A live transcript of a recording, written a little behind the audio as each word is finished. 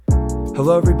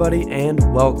Hello, everybody,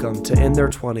 and welcome to In Their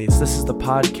 20s. This is the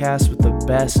podcast with the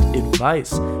best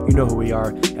advice. You know who we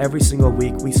are. Every single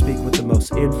week, we speak with the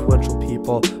most influential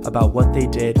people about what they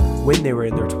did when they were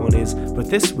in their 20s. But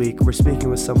this week, we're speaking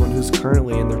with someone who's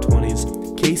currently in their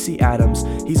 20s, Casey Adams.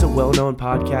 He's a well-known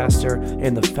podcaster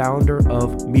and the founder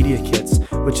of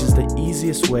MediaKits, which is the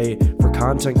easiest way for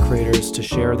content creators to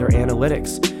share their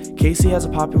analytics. Casey has a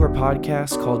popular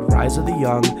podcast called Rise of the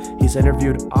Young. He's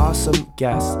interviewed awesome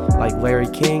guests like Larry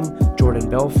King, Jordan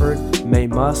Belfort, May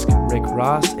Musk, Rick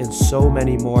Ross, and so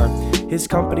many more. His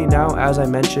company now, as I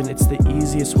mentioned, it's the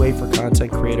easiest way for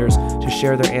content creators to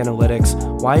share their analytics.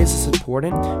 Why is this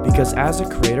important? Because as a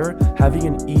creator, having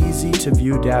an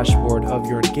easy-to-view dashboard of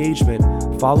your engagement,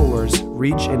 followers,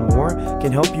 reach, and more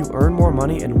can help you earn more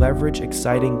money and leverage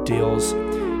exciting deals.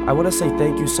 I want to say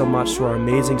thank you so much to our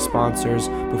amazing sponsors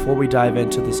before we dive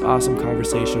into this awesome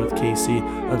conversation with Casey,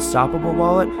 Unstoppable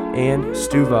Wallet and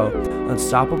Stuvo.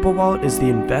 Unstoppable Wallet is the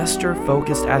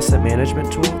investor-focused asset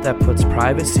management tool that puts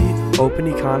privacy, open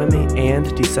economy,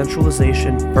 and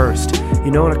decentralization first.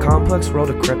 You know, in a complex world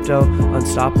of crypto,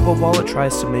 Unstoppable Wallet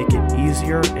tries to make it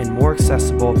easier and more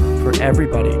accessible for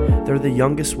everybody. They're the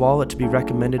youngest wallet to be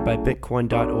recommended by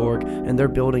Bitcoin.org, and they're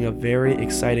building a very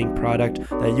exciting product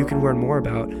that you can learn more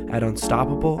about at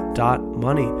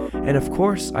unstoppable.money. And of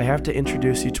course, I have to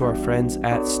introduce you to our friends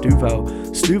at Stuvo.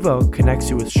 Stuvo connects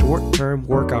you with short-term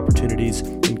work opportunities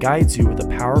and guides you with a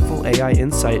powerful AI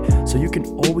insight so you can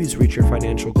always reach your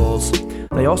financial goals.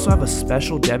 They also have a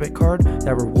special debit card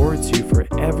that rewards you for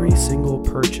every single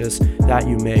purchase that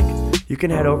you make. You can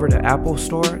head over to Apple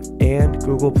Store and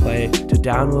Google Play to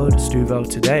download Stuvo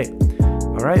today.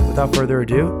 All right, without further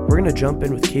ado, we're going to jump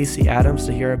in with Casey Adams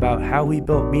to hear about how he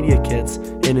built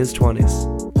MediaKits in his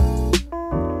 20s.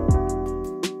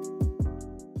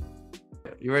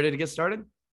 You ready to get started?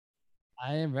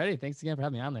 I am ready. Thanks again for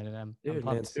having me on there. Dude,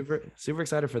 man, super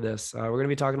excited for this. We're going to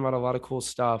be talking about a lot of cool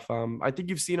stuff. I think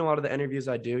you've seen a lot of the interviews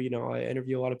I do. You know, I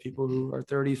interview a lot of people who are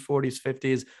 30s, 40s,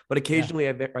 50s, but occasionally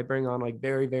I bring on like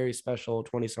very, very special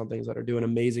 20-somethings that are doing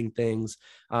amazing things.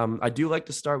 I do like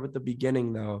to start with the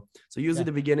beginning, though. So usually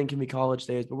the beginning can be college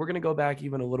days, but we're going to go back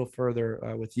even a little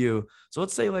further with you. So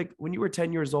let's say like when you were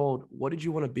 10 years old, what did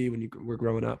you want to be when you were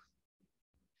growing up?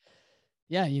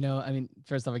 Yeah, I mean,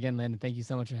 first off, again, Landon, thank you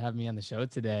so much for having me on the show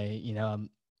today.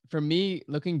 For me,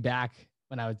 looking back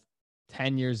when I was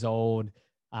 10 years old,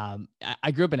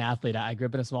 I grew up an athlete. I grew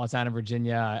up in a small town in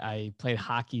Virginia. I played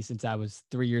hockey since I was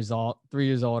 3 years old,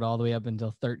 all the way up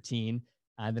until 13.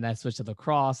 And then I switched to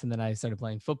lacrosse, and then I started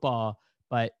playing football.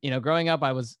 But, growing up,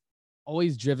 I was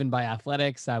always driven by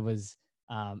athletics. I was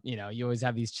you always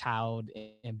have these child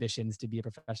ambitions to be a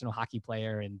professional hockey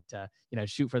player and to,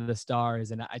 shoot for the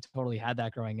stars. And I totally had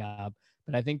that growing up.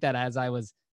 But I think that as I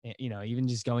was, even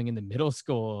just going into middle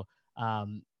school,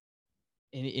 and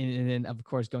then of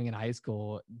course going in high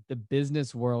school, the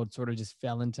business world sort of just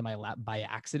fell into my lap by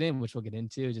accident, which we'll get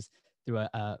into, just through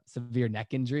a severe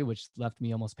neck injury, which left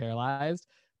me almost paralyzed.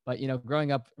 But,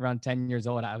 growing up around 10 years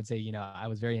old, I would say, I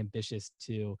was very ambitious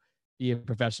to be a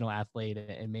professional athlete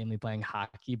and mainly playing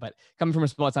hockey. But coming from a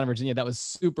small town in Virginia, that was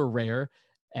super rare.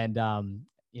 And,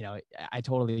 I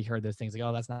totally heard those things like,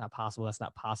 oh, that's not possible. That's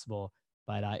not possible.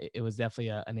 But it was definitely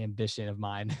an ambition of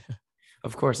mine.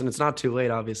 Of course, and it's not too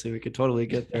late. Obviously, we could totally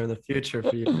get there in the future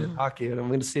for you in hockey, and I'm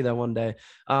going to see that one day.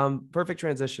 Perfect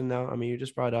transition, though. I mean, you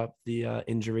just brought up the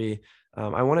injury.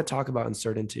 I want to talk about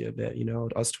uncertainty a bit. You know,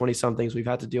 us 20-somethings, we've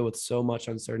had to deal with so much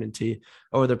uncertainty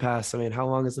over the past. I mean, how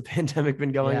long has the pandemic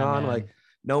been going on? Man. Like,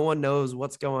 no one knows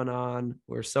what's going on.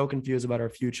 We're so confused about our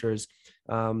futures.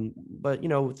 But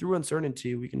through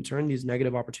uncertainty, we can turn these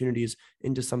negative opportunities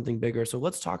into something bigger. So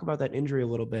let's talk about that injury a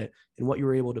little bit and what you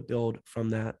were able to build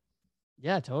from that.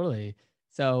 Yeah, totally.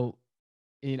 So,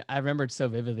 I remember it so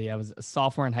vividly. I was a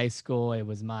sophomore in high school. It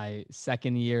was my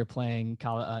second year playing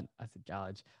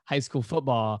high school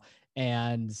football.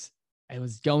 And I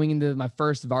was going into my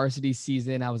first varsity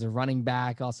season. I was a running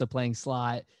back, also playing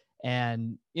slot.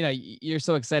 And, you're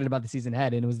so excited about the season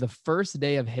ahead. And it was the first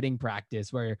day of hitting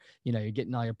practice where, you're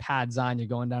getting all your pads on, you're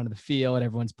going down to the field,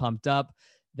 everyone's pumped up,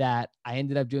 that I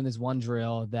ended up doing this one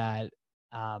drill that,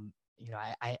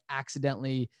 I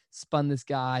accidentally spun this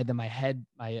guy. Then my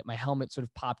helmet sort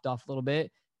of popped off a little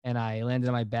bit, and I landed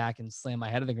on my back and slammed my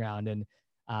head to the ground. And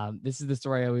this is the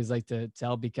story I always like to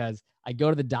tell, because I go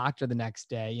to the doctor the next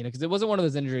day, because it wasn't one of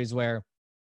those injuries where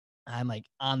I'm like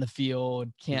on the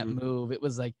field, can't move. It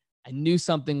was like I knew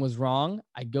something was wrong.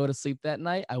 I go to sleep that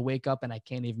night. I wake up and I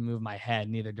can't even move my head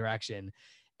in either direction.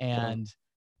 And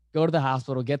go to the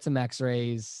hospital, get some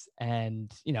x-rays.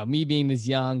 And, me being this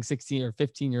young 16 or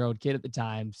 15-year-old kid at the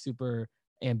time, super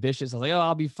ambitious. I was like, oh,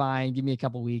 I'll be fine. Give me a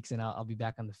couple weeks and I'll be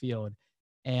back on the field.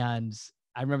 And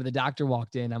I remember the doctor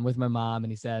walked in. I'm with my mom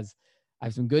and he says, I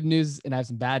have some good news and I have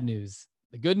some bad news.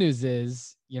 The good news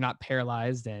is you're not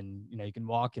paralyzed and you can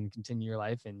walk and continue your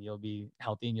life and you'll be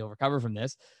healthy and you'll recover from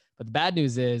this. But the bad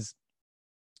news is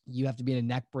you have to be in a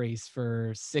neck brace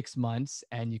for 6 months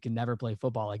and you can never play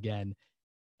football again.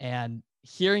 And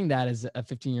hearing that as a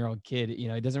 15-year-old kid,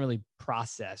 it doesn't really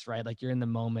process, right? Like you're in the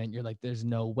moment, you're like, there's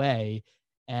no way.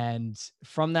 And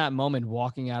from that moment,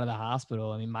 walking out of the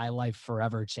hospital, I mean, my life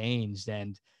forever changed.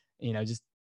 And, just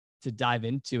to dive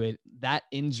into it, that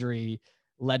injury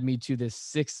led me to this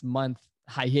 6-month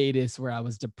hiatus where I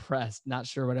was depressed, not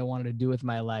sure what I wanted to do with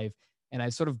my life. And I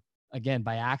sort of, again,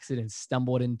 by accident,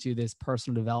 stumbled into this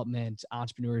personal development,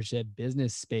 entrepreneurship,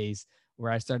 business space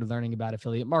where I started learning about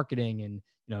affiliate marketing and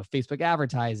Facebook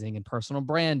advertising and personal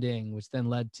branding, which then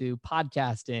led to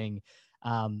podcasting.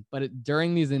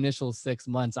 During these initial 6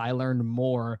 months, I learned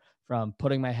more from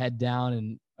putting my head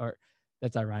down or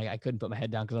that's ironic. I couldn't put my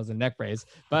head down because I was in a neck brace,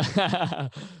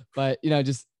 but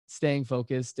just staying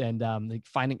focused and like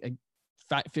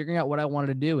figuring out what I wanted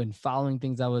to do and following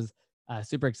things I was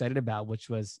super excited about, which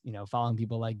was following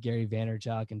people like Gary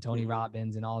Vaynerchuk and Tony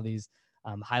Robbins and all these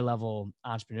high level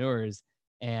entrepreneurs.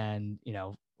 And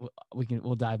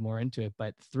we'll dive more into it,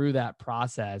 but through that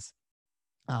process,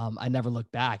 I never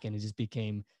looked back, and it just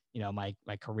became my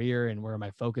career and where my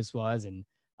focus was, and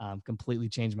completely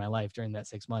changed my life during that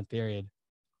 6-month period.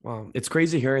 Wow. It's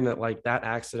crazy hearing that like that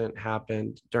accident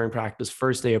happened during practice,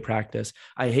 first day of practice.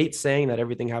 I hate saying that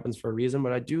everything happens for a reason,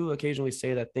 but I do occasionally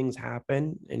say that things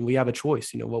happen and we have a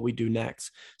choice, what we do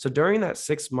next. So during that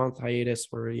 6-month hiatus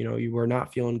where, you were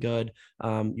not feeling good,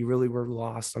 you really were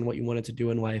lost on what you wanted to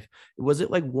do in life. Was it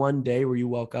like one day where you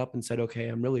woke up and said, okay,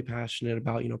 I'm really passionate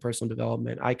about, personal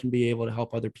development. I can be able to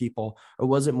help other people. Or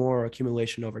was it more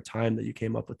accumulation over time that you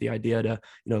came up with the idea to,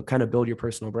 kind of build your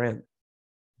personal brand?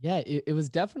 Yeah, it was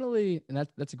definitely, and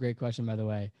that's a great question, by the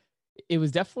way. It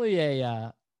was definitely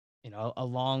a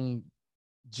long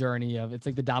journey of, it's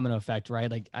like the domino effect,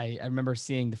 right? Like I remember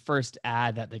seeing the first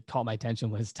ad that like caught my attention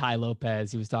was Ty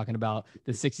Lopez. He was talking about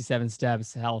the 67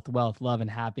 steps, health, wealth, love, and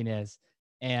happiness.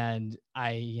 And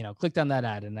I, clicked on that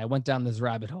ad and I went down this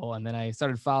rabbit hole, and then I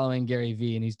started following Gary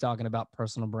Vee, and he's talking about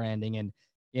personal branding. And,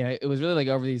 it was really like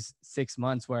over these 6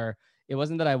 months where it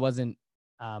wasn't that I wasn't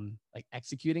like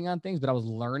executing on things, but I was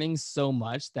learning so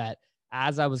much that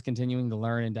as I was continuing to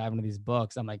learn and dive into these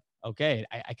books, I'm like, okay,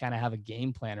 I kind of have a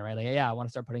game plan, right? Like, yeah, I want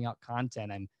to start putting out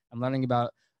content. I'm learning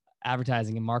about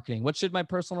advertising and marketing. What should my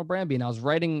personal brand be? And I was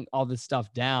writing all this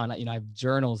stuff down. I have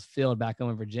journals filled back home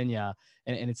in Virginia,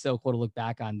 and it's so cool to look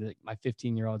back on my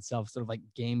 15-year-old self, sort of like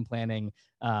game planning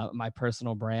my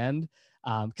personal brand.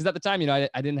 Because at the time, I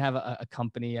didn't have a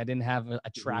company, I didn't have a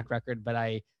track record, but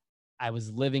I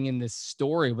was living in this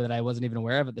story that I wasn't even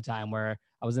aware of at the time, where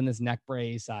I was in this neck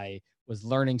brace. I was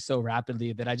learning so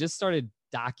rapidly that I just started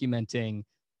documenting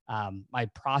my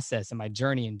process and my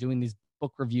journey and doing these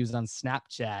book reviews on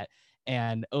Snapchat.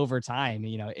 And over time,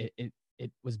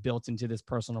 it was built into this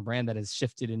personal brand that has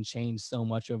shifted and changed so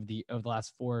much over the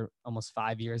last almost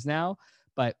 5 years now.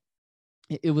 But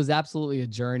it was absolutely a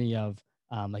journey of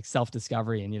like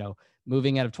self-discovery, and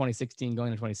moving out of 2016 going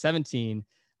to 2017.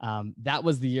 That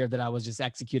was the year that I was just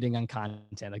executing on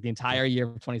content. Like the entire year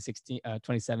of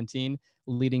 2017,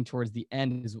 leading towards the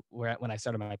end is when I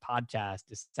started my podcast,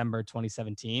 December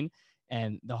 2017.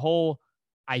 And the whole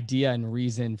idea and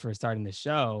reason for starting the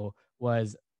show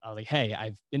was like, hey,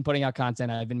 I've been putting out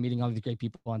content. I've been meeting all these great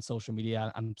people on social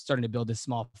media. I'm starting to build this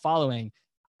small following.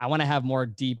 I want to have more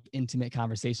deep, intimate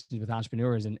conversations with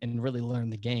entrepreneurs and really learn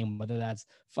the game, whether that's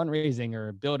fundraising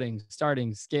or building,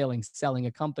 starting, scaling, selling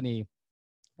a company,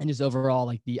 and just overall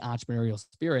like the entrepreneurial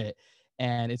spirit.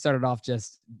 And it started off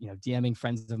just, DMing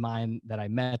friends of mine that I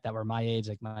met that were my age,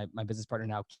 like my business partner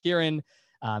now, Kieran,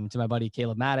 to my buddy,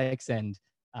 Caleb Maddox. And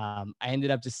I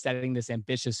ended up just setting this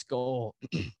ambitious goal.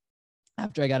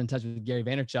 After I got in touch with Gary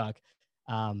Vaynerchuk,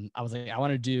 I was like, I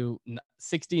want to do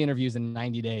 60 interviews in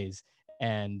 90 days.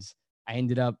 And I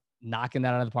ended up knocking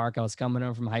that out of the park. I was coming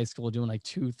over from high school, doing like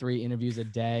 2-3 interviews a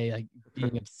day, like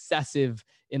being obsessive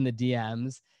in the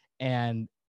DMs. And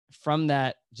from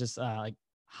that, just like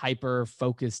hyper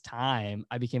focused time,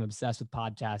 I became obsessed with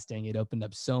podcasting. It opened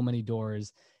up so many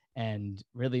doors, and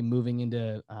really moving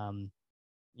into,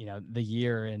 the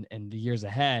year and the years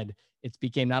ahead, it's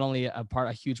became not only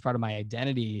a huge part of my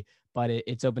identity, but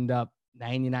it's opened up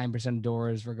 99% of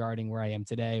doors regarding where I am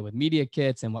today with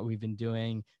MediaKits and what we've been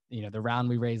doing, the round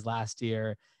we raised last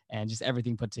year, and just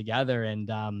everything put together. And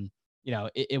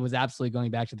it was absolutely,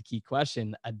 going back to the key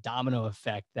question, a domino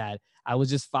effect, that I was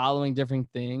just following different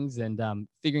things and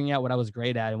figuring out what I was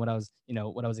great at and what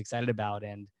I was excited about.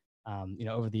 And,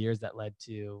 over the years that led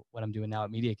to what I'm doing now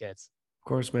at MediaKits. Of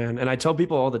course, man. And I tell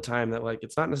people all the time that like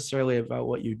it's not necessarily about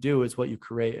what you do, it's what you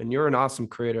create. And you're an awesome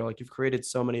creator. Like you've created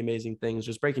so many amazing things.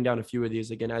 Just breaking down a few of these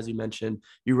again, as you mentioned,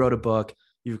 you wrote a book,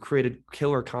 you've created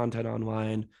killer content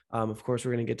online. Of course,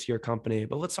 we're going to get to your company,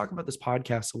 but let's talk about this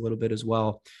podcast a little bit as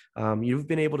well. You've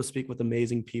been able to speak with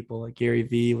amazing people like Gary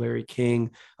Vee, Larry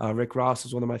King, Rick Ross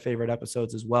is one of my favorite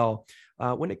episodes as well.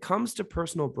 When it comes to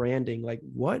personal branding, like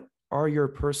what are your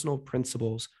personal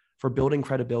principles for building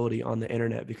credibility on the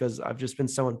internet? Because I've just been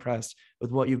so impressed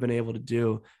with what you've been able to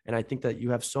do. And I think that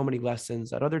you have so many lessons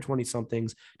that other 20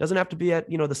 somethings doesn't have to be at,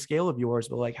 the scale of yours,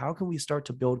 but like, how can we start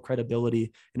to build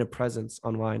credibility and a presence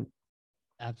online?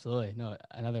 Absolutely. No,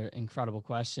 another incredible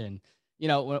question.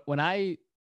 When I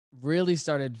really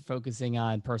started focusing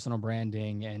on personal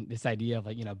branding and this idea of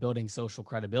like, building social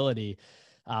credibility,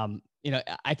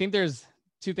 I think there's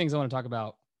two things I want to talk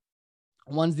about.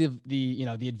 One's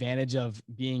the advantage of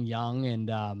being young and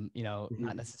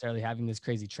not necessarily having this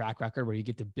crazy track record where you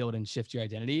get to build and shift your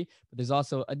identity. But there's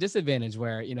also a disadvantage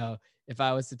where, if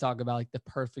I was to talk about like the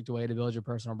perfect way to build your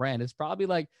personal brand, it's probably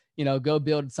like, go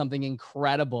build something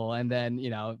incredible and then,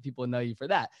 people know you for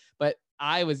that. But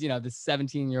I was, this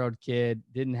 17-year-old kid,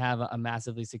 didn't have a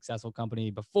massively successful company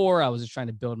before. I was just trying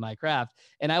to build my craft.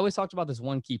 And I always talked about this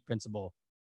one key principle,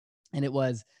 and it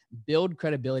was build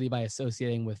credibility by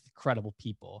associating with credible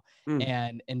people,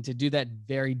 and to do that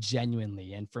very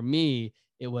genuinely. And for me,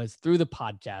 it was through the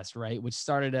podcast, right? Which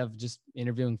started of just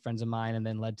interviewing friends of mine and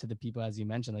then led to the people, as you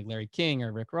mentioned, like Larry King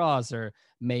or Rick Ross or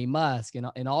May Musk and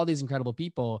all these incredible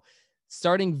people.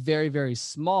 Starting very, very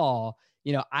small,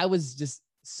 I was just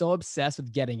so obsessed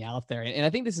with getting out there. And I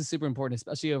think this is super important,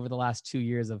 especially over the last 2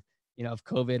 years of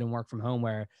COVID and work from home,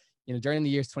 where, during the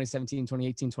years 2017,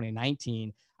 2018,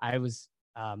 2019, I was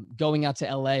going out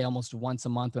to LA almost once a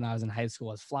month when I was in high school.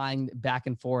 I was flying back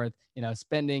and forth,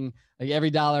 spending like every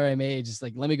dollar I made, just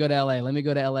like, let me go to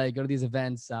LA, go to these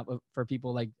events for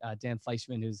people like Dan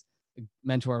Fleischman, who's a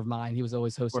mentor of mine. He was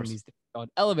always hosting these things called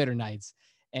elevator nights,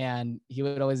 and he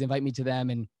would always invite me to them.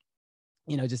 And,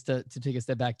 just to take a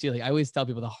step back too, like I always tell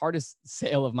people the hardest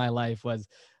sale of my life was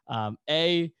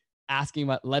asking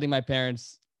my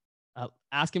parents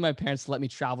to let me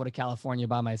travel to California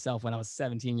by myself when I was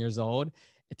 17 years old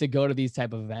to go to these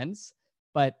type of events.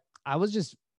 But I was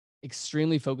just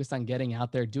extremely focused on getting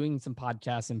out there, doing some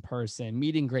podcasts in person,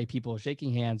 meeting great people,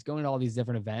 shaking hands, going to all these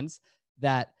different events,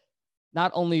 that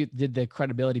not only did the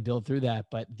credibility build through that,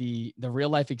 but the real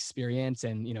life experience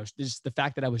and, just the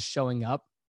fact that I was showing up.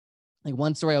 Like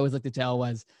one story I always like to tell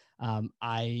was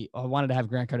I wanted to have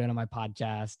Grant Cardone on my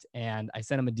podcast, and I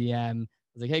sent him a DM. I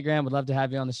was like, "Hey, Grant, would love to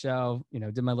have you on the show."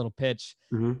 Did my little pitch,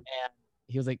 and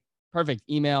he was like, "Perfect.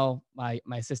 Email my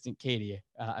assistant Katie,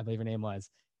 I believe her name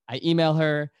was." I email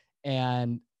her,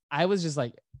 and I was just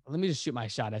like, "Let me just shoot my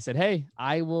shot." I said, "Hey,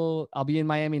 I'll be in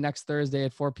Miami next Thursday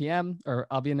at 4 p.m. or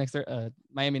I'll be in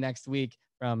Miami next week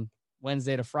from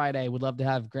Wednesday to Friday. Would love to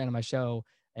have Grant on my show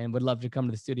and would love to come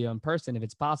to the studio in person if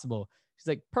it's possible." She's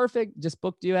like, "Perfect. Just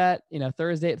booked you at,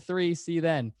 Thursday at 3. See you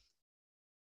then."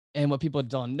 And what people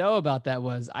don't know about that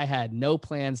was I had no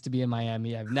plans to be in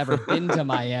Miami. I've never been to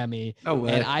Miami. No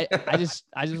way. And I just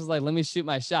was like, let me shoot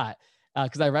my shot.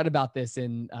 Cause I read about this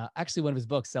in actually one of his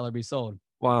books, Sell or Be Sold.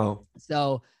 Wow.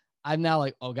 So I'm now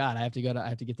like, oh God, I have to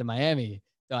get to Miami.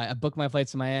 So I booked my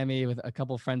flights to Miami with a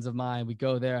couple of friends of mine. We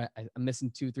go there. I'm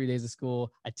missing 2-3 days of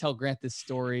school. I tell Grant this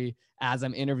story as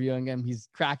I'm interviewing him. He's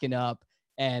cracking up.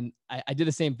 And I did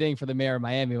the same thing for the mayor of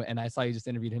Miami. And I saw you just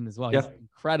interviewed him as well. Yeah. He's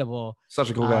incredible. Such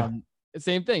a cool guy.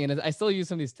 Same thing. And I still use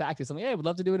some of these tactics. I'm like, "Hey, I would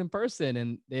love to do it in person."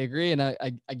 And they agree. And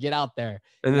I get out there.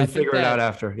 And then figure it out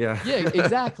after. Yeah. Yeah,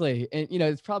 exactly. And,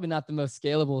 it's probably not the most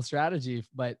scalable strategy,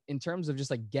 but in terms of just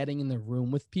like getting in the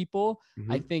room with people,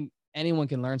 I think anyone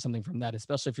can learn something from that,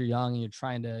 especially if you're young and you're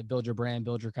trying to build your brand,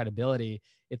 build your credibility.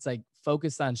 It's like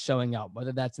focus on showing up,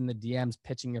 whether that's in the DMs,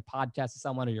 pitching your podcast to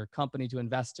someone or your company to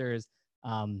investors.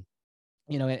 And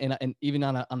even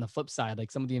on the flip side,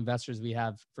 like some of the investors we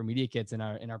have for MediaKits in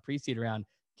our pre-seed round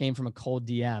came from a cold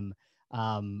DM.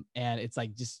 And it's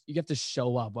like, just, you have to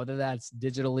show up, whether that's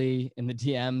digitally in the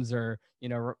DMs or,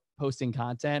 posting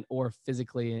content or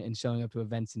physically and showing up to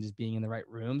events and just being in the right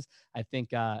rooms. I think,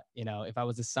 if I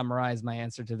was to summarize my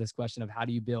answer to this question of how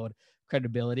do you build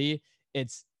credibility,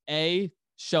 it's A,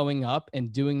 showing up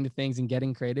and doing the things and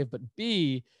getting creative, but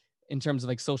B, in terms of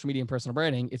like social media and personal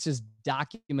branding, it's just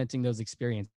documenting those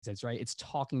experiences, right? It's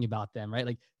talking about them, right?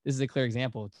 Like this is a clear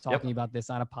example, talking about this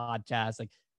on a podcast, like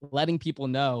letting people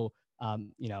know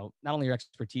not only your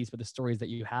expertise, but the stories that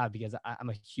you have, because I'm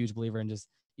a huge believer in just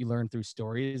you learn through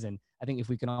stories. And I think if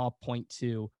we can all point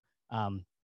to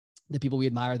the people we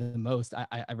admire the most,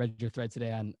 I read your thread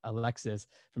today on Alexis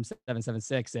from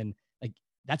 776, and like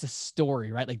that's a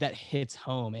story, right? Like that hits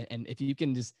home. And if you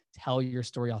can just tell your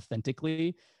story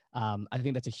authentically, I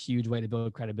think that's a huge way to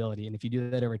build credibility. And if you do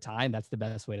that over time, that's the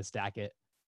best way to stack it.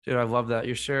 Dude, I love that.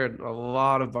 You shared a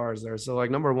lot of bars there. So,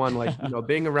 like, number one, like,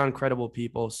 being around credible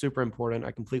people, super important. I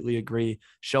completely agree.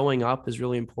 Showing up is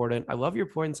really important. I love your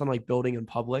points on like building in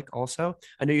public also.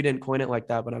 I know you didn't coin it like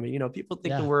that, but I mean, people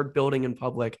think the Yeah. word building in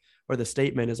public or the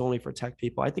statement is only for tech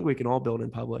people. I think we can all build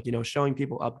in public, showing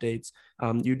people updates.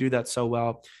 You do that so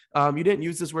well. You didn't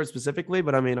use this word specifically,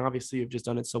 but I mean, obviously, you've just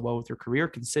done it so well with your career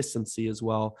consistency as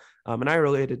well. And I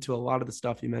related to a lot of the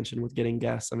stuff you mentioned with getting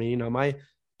guests. I mean, my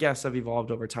guests have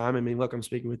evolved over time. I mean, look, I'm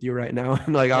speaking with you right now.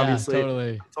 And like, Yeah, obviously,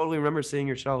 totally. I totally remember seeing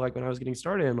your show like when I was getting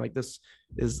started. And like, this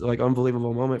is like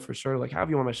unbelievable moment for sure. Like,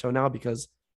 have you on my show now because,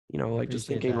 I like just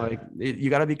appreciate thinking that. like you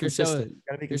got to be Your show, consistent. You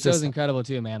got to be your show is consistent. incredible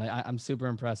too, man. I'm super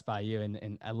impressed by you,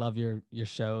 and I love your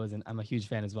shows, and I'm a huge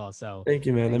fan as well. So Thank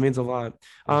you, man. That thanks means a lot.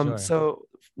 for sure. So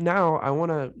now I want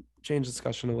to change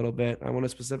discussion a little bit. I want to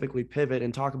specifically pivot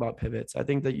and talk about pivots. I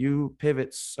think that you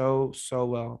pivot so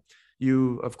well.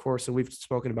 You, of course, and we've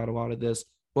spoken about a lot of this,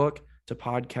 book to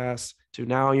podcasts to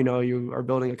now, you are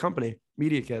building a company,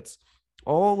 MediaKits,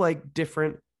 all like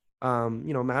different,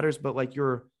 matters, but like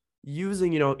you're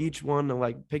using, each one to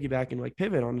like piggyback and like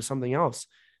pivot onto something else.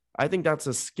 I think that's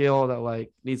a skill that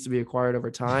like needs to be acquired over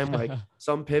time. Like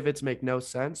some pivots make no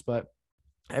sense, but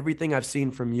everything I've seen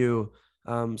from you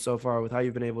so far with how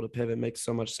you've been able to pivot makes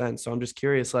so much sense. So I'm just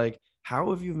curious, like,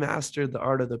 how have you mastered the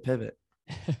art of the pivot?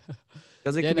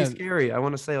 Because it Yeah, can be no, scary. I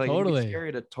want to say, like, it can be totally.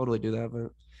 scary to totally do that,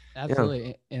 but yeah.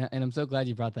 Absolutely. And I'm so glad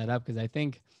you brought that up, because I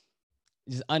think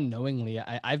just unknowingly,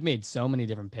 I've made so many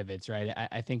different pivots, right?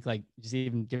 I think like just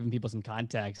even giving people some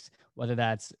context, whether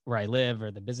that's where I live or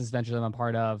the business venture that I'm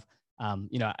part of.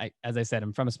 As I said,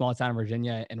 I'm from a small town in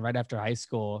Virginia, and right after high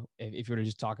school, if you were to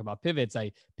just talk about pivots,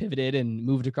 I pivoted and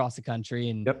moved across the country,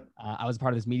 and Yep. I was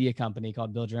part of this media company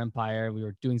called Build Your Empire. We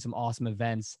were doing some awesome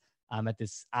events at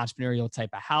this entrepreneurial type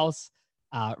of house,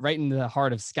 right in the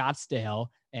heart of Scottsdale,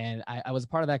 and I was a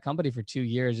part of that company for 2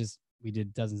 years. Just we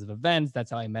did dozens of events. That's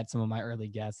how I met some of my early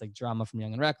guests, like Drama from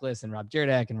Young and Reckless and Rob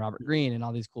Dyrdek and Robert Greene and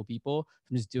all these cool people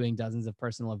from just doing dozens of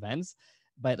personal events.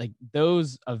 But like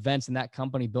those events in that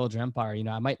company, Build Your Empire,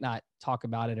 I might not talk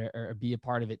about it or be a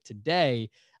part of it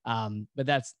today, but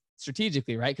that's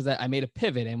strategically, right? Because I made a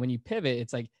pivot. And when you pivot,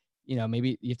 it's like,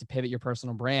 maybe you have to pivot your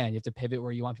personal brand. You have to pivot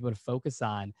where you want people to focus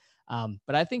on.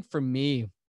 But I think for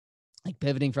me, like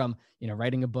pivoting from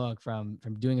writing a book, from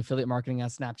doing affiliate marketing on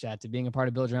Snapchat to being a part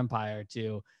of Build Your Empire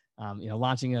to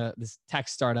launching this tech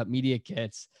startup,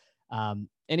 MediaKits, and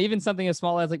even something as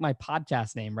small as like my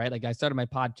podcast name, right? Like I started my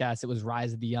podcast, it was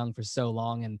Rise of the Young for so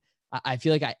long, and I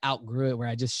feel like I outgrew it, where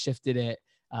I just shifted it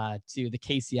to the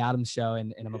Casey Adams Show,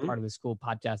 and I'm a Mm-hmm. part of this cool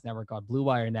podcast network called Blue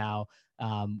Wire now,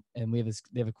 and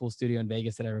they have a cool studio in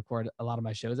Vegas that I record a lot of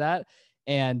my shows at,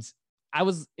 and I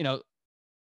was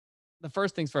the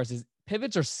first things first is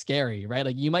pivots are scary, right?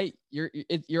 Like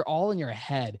you're all in your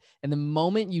head, and the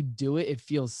moment you do it, it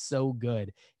feels so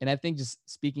good. And I think just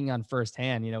speaking on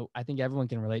firsthand, I think everyone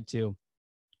can relate to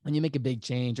when you make a big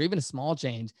change or even a small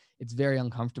change, it's very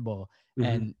uncomfortable.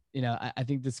 Mm-hmm. And I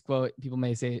think this quote, people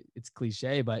may say it's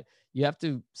cliche, but you have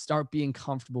to start being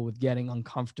comfortable with getting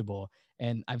uncomfortable.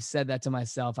 And I've said that to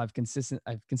myself. I've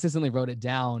consistently wrote it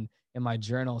down in my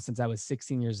journal since I was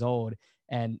 16 years old.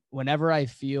 And whenever I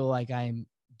feel like I'm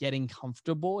getting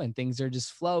comfortable and things are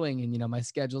just flowing and my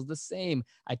schedule's the same,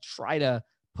 I try to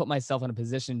put myself in a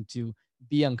position to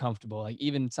be uncomfortable. Like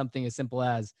even something as simple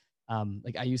as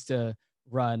like I used to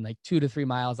run like 2 to 3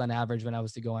 miles on average when I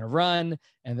was to go on a run.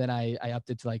 And then I upped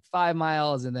it to like 5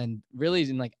 miles. And then really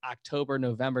in like October,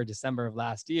 November, December of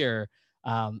last year,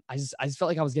 I just felt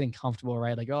like I was getting comfortable,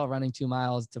 right? Like, oh, running 2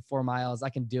 miles to 4 miles, I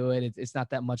can do it. It's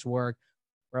not that much work.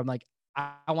 Where I'm like,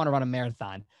 I want to run a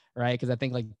marathon, right? Because I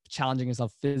think like challenging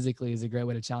yourself physically is a great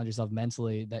way to challenge yourself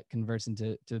mentally that converts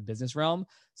into the business realm.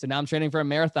 So now I'm training for a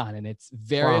marathon, and it's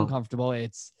very Wow. uncomfortable.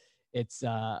 It's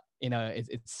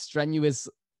strenuous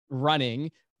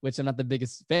running, which I'm not the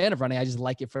biggest fan of running. I just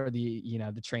like it for the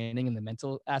training and the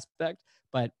mental aspect.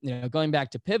 But going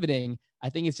back to pivoting, I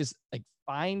think it's just like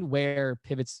find where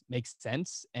pivots make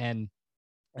sense and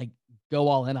like go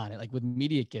all in on it. Like with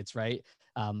MediaKits, right?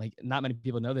 Like not many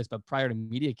people know this, but prior to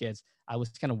MediaKits, I was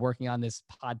kind of working on this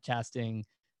podcasting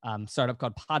startup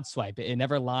called PodSwipe. It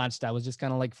never launched. I was just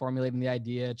kind of like formulating the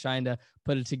idea, trying to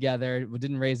put it together. We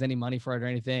didn't raise any money for it or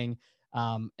anything.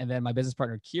 And then my business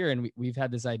partner, Kieran, we've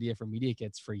had this idea for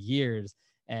MediaKits for years.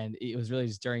 And it was really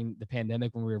just during the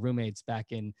pandemic when we were roommates back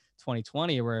in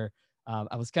 2020 where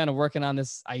I was kind of working on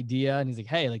this idea and he's like,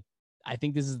 hey, like, I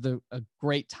think this is a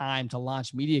great time to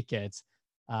launch MediaKits.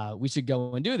 We should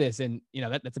go and do this. And,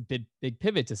 that's a big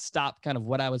pivot to stop kind of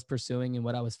what I was pursuing and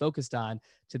what I was focused on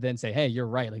to then say, hey, you're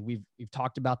right. Like we've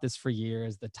talked about this for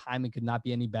years. The timing could not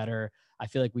be any better. I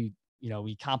feel like we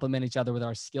complement each other with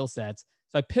our skill sets.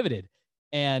 So I pivoted.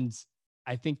 And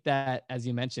I think that, as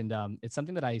you mentioned, it's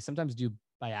something that I sometimes do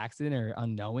by accident or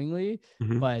unknowingly,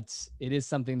 Mm-hmm. but it is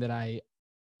something that I,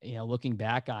 looking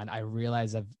back on, I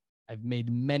realize I've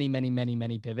made many, many, many,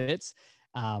 many pivots.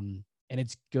 And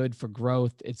it's good for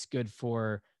growth. It's good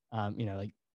for,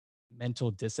 like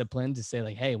mental discipline to say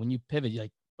like, hey, when you pivot, you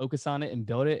like focus on it and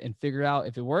build it and figure out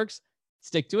if it works,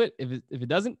 stick to it. If it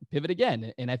doesn't, pivot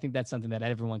again. And I think that's something that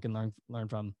everyone can learn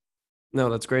from. No,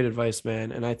 that's great advice,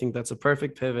 man. And I think that's a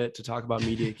perfect pivot to talk about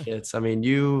media kits. I mean,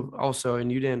 you also,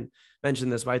 and you didn't mention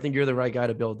this, but I think you're the right guy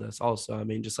to build this also. I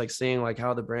mean, just like seeing like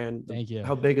how the brand, Thank you.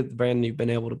 how big of the brand you've been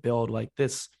able to build, like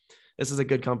this is a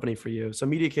good company for you. So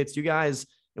media kits, you guys,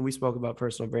 and we spoke about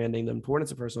personal branding, the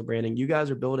importance of personal branding. You guys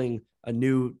are building a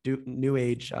new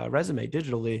age resume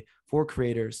digitally for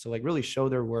creators to like really show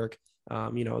their work,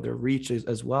 their reach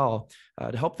as well,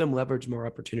 to help them leverage more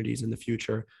opportunities in the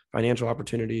future, financial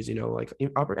opportunities, like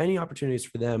any opportunities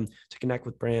for them to connect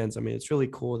with brands. I mean, it's really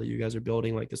cool that you guys are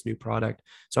building like this new product.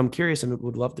 So I'm curious and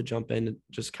would love to jump in and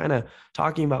just kind of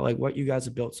talking about like what you guys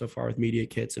have built so far with Media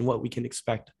Kits and what we can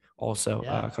expect also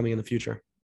Yeah. coming in the future.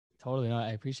 Totally. No, I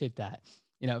appreciate that.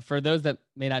 For those that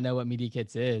may not know what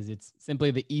MediaKits is, it's simply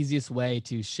the easiest way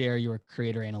to share your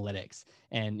creator analytics.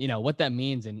 And what that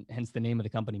means, and hence the name of the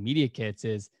company, MediaKits,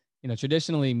 is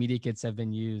traditionally MediaKits have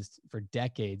been used for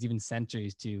decades, even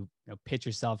centuries, to pitch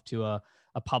yourself to a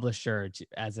publisher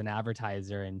as an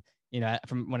advertiser. And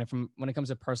from when it comes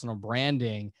to personal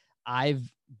branding,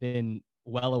 I've been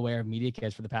well aware of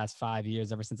MediaKits for the past 5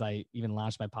 years, ever since I even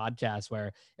launched my podcast.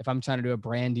 Where if I'm trying to do a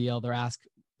brand deal, they're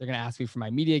going to ask me for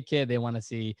my media kit. They want to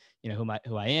see,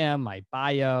 who I am, my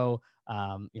bio,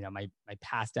 my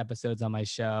past episodes on my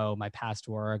show, my past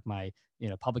work, my,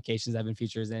 publications I've been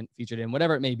featured in,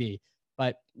 whatever it may be.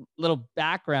 But little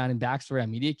background and backstory on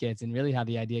media kits and really how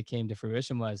the idea came to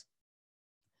fruition was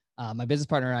my business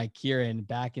partner and I, Kieran,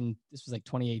 this was like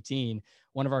 2018,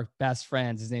 one of our best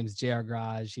friends, his name is JR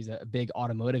Garage. He's a big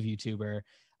automotive YouTuber.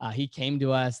 He came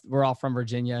to us. We're all from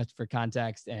Virginia for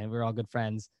context, and we're all good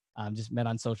friends. Just met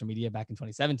on social media back in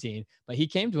 2017. But he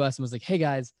came to us and was like, hey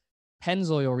guys,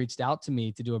 Pennzoil reached out to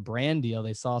me to do a brand deal.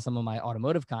 They saw some of my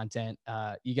automotive content.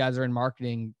 You guys are in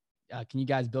marketing. Can you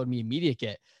guys build me a media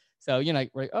kit? So, we're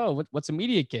like, oh, what's a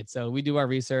media kit? So we do our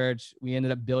research. We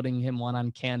ended up building him one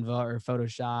on Canva or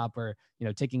Photoshop, or,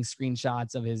 taking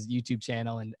screenshots of his YouTube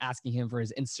channel and asking him for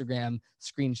his Instagram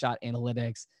screenshot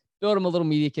analytics. Build him a little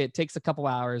media kit, takes a couple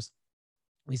hours.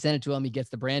 We send it to him. He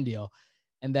gets the brand deal.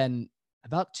 And then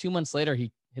about 2 months later,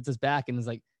 he hits us back and is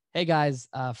like, hey guys,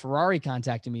 Ferrari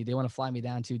contacted me. They want to fly me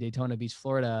down to Daytona Beach,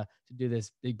 Florida to do this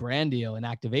big brand deal and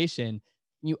activation.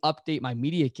 Can you update my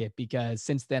media kit? Because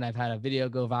since then I've had a video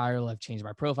go viral. I've changed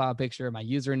my profile picture, my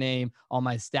username, all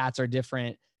my stats are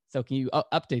different. So can you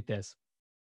update this?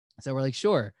 So we're like,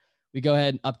 sure. We go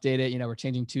ahead and update it. We're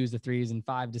changing 2s to 3s and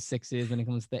 5 to 6s when it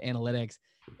comes to the analytics.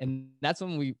 And that's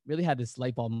when we really had this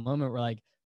light bulb moment. We're like,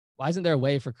 why isn't there a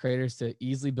way for creators to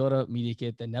easily build a media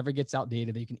kit that never gets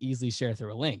outdated, that you can easily share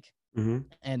through a link? Mm-hmm.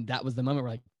 And that was the moment we're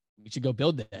like, we should go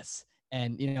build this.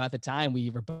 And, at the time we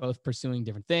were both pursuing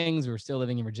different things. We were still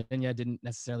living in Virginia, didn't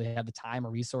necessarily have the time or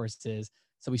resources.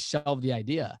 So we shelved the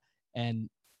idea. And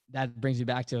that brings me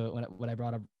back to what I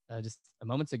brought up just a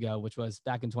moment ago, which was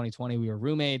back in 2020, we were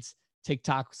roommates.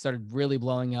 TikTok started really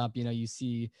blowing up. You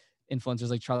see influencers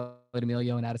like Charlie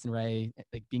D'Amelio and Addison Rae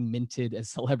like being minted as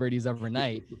celebrities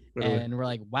overnight. And we're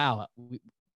like, wow,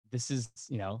 this is,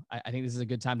 I think this is a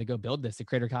good time to go build this. The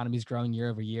creator economy is growing year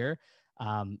over year.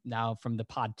 Now from the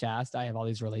podcast, I have all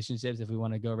these relationships. If we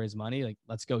want to go raise money, like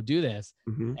let's go do this.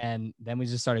 Mm-hmm. And then we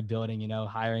just started building,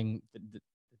 hiring the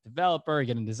developer,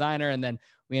 getting a designer. And then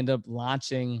we ended up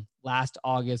launching last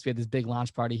August. We had this big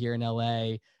launch party here in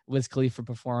LA. Wiz Khalifa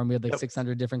performed. We had like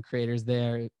 600 different creators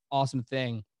there. Awesome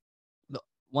thing. The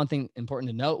one thing important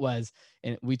to note was,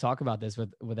 and we talk about this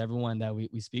with everyone that we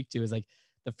speak to, is like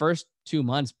the first 2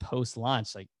 months post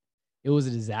launch, like it was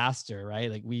a disaster, right?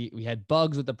 Like we had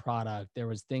bugs with the product. There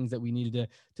was things that we needed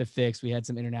to fix. We had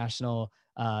some international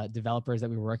developers that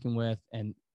we were working with.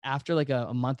 And after like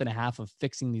a month and a half of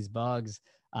fixing these bugs,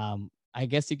 I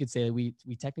guess you could say that we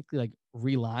technically like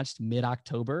relaunched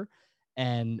mid-October.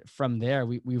 And from there,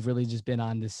 we've really just been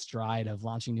on this stride of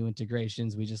launching new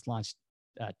integrations. We just launched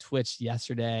Twitch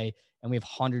yesterday, and we have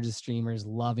hundreds of streamers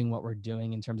loving what we're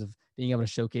doing in terms of being able to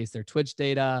showcase their Twitch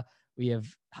data. We have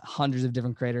hundreds of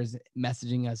different creators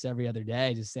messaging us every other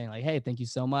day, just saying like, hey, thank you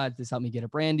so much. This helped me get a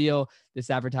brand deal. This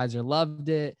advertiser loved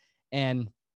it. And,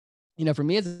 for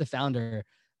me as a founder,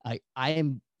 I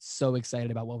am so excited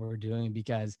about what we're doing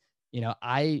because,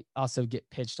 I also get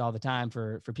pitched all the time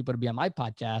for people to be on my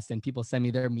podcast, and people send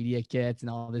me their media kits and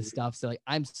all this stuff. So like,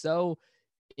 I'm so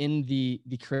in the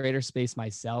creator space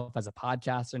myself as a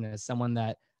podcaster and as someone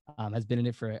that has been in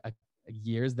it for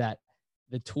years, that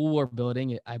the tool we're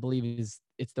building, I believe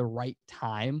it's the right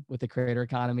time with the creator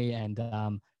economy. And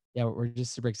yeah, we're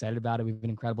just super excited about it. We have an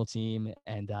incredible team,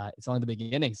 and it's only the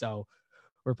beginning. So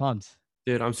we're pumped.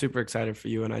 Dude, I'm super excited for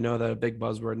you. And I know that a big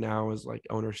buzzword now is like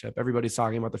ownership. Everybody's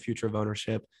talking about the future of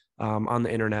ownership on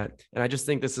the internet. And I just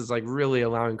think this is like really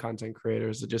allowing content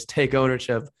creators to just take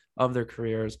ownership of their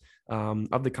careers,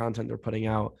 of the content they're putting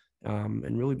out,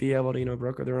 and really be able to,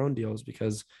 broker their own deals,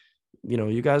 because,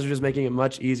 you guys are just making it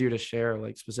much easier to share,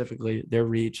 like specifically their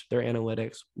reach, their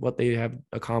analytics, what they have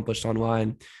accomplished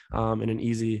online in an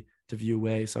easy to view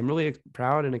way. So I'm really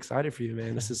proud and excited for you,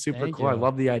 man. This is super cool. I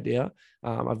love the idea.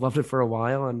 I've loved it for a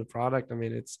while, and the product, I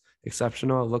mean, it's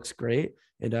exceptional. It looks great.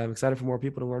 And I'm excited for more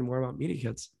people to learn more about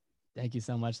MediaKits. Thank you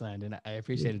so much, Landon. I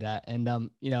appreciated that. And,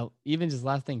 even just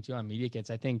last thing too on MediaKits,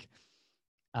 I think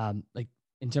like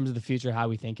in terms of the future, how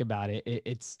we think about it,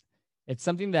 it's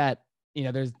something that,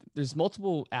 there's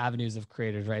multiple avenues of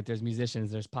creators, right? There's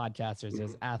musicians, there's podcasters,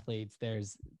 there's athletes,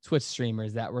 there's Twitch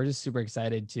streamers that we're just super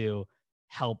excited to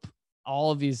help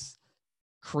all of these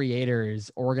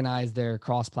creators organize their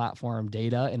cross-platform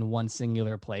data in one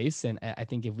singular place. And I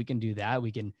think if we can do that,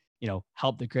 we can,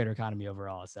 help the creator economy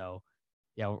overall. So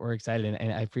yeah, we're excited,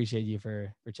 and I appreciate you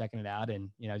for checking it out, and,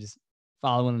 just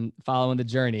following the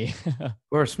journey. Of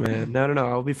course, man. No.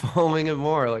 I'll be following it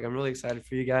more. Like, I'm really excited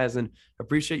for you guys, and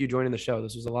appreciate you joining the show.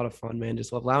 This was a lot of fun, man.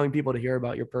 Just allowing people to hear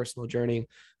about your personal journey,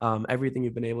 everything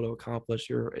you've been able to accomplish,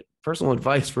 your personal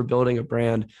advice for building a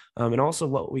brand, and also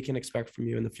what we can expect from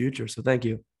you in the future. So thank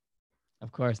you.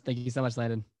 Of course. Thank you so much,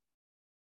 Landon.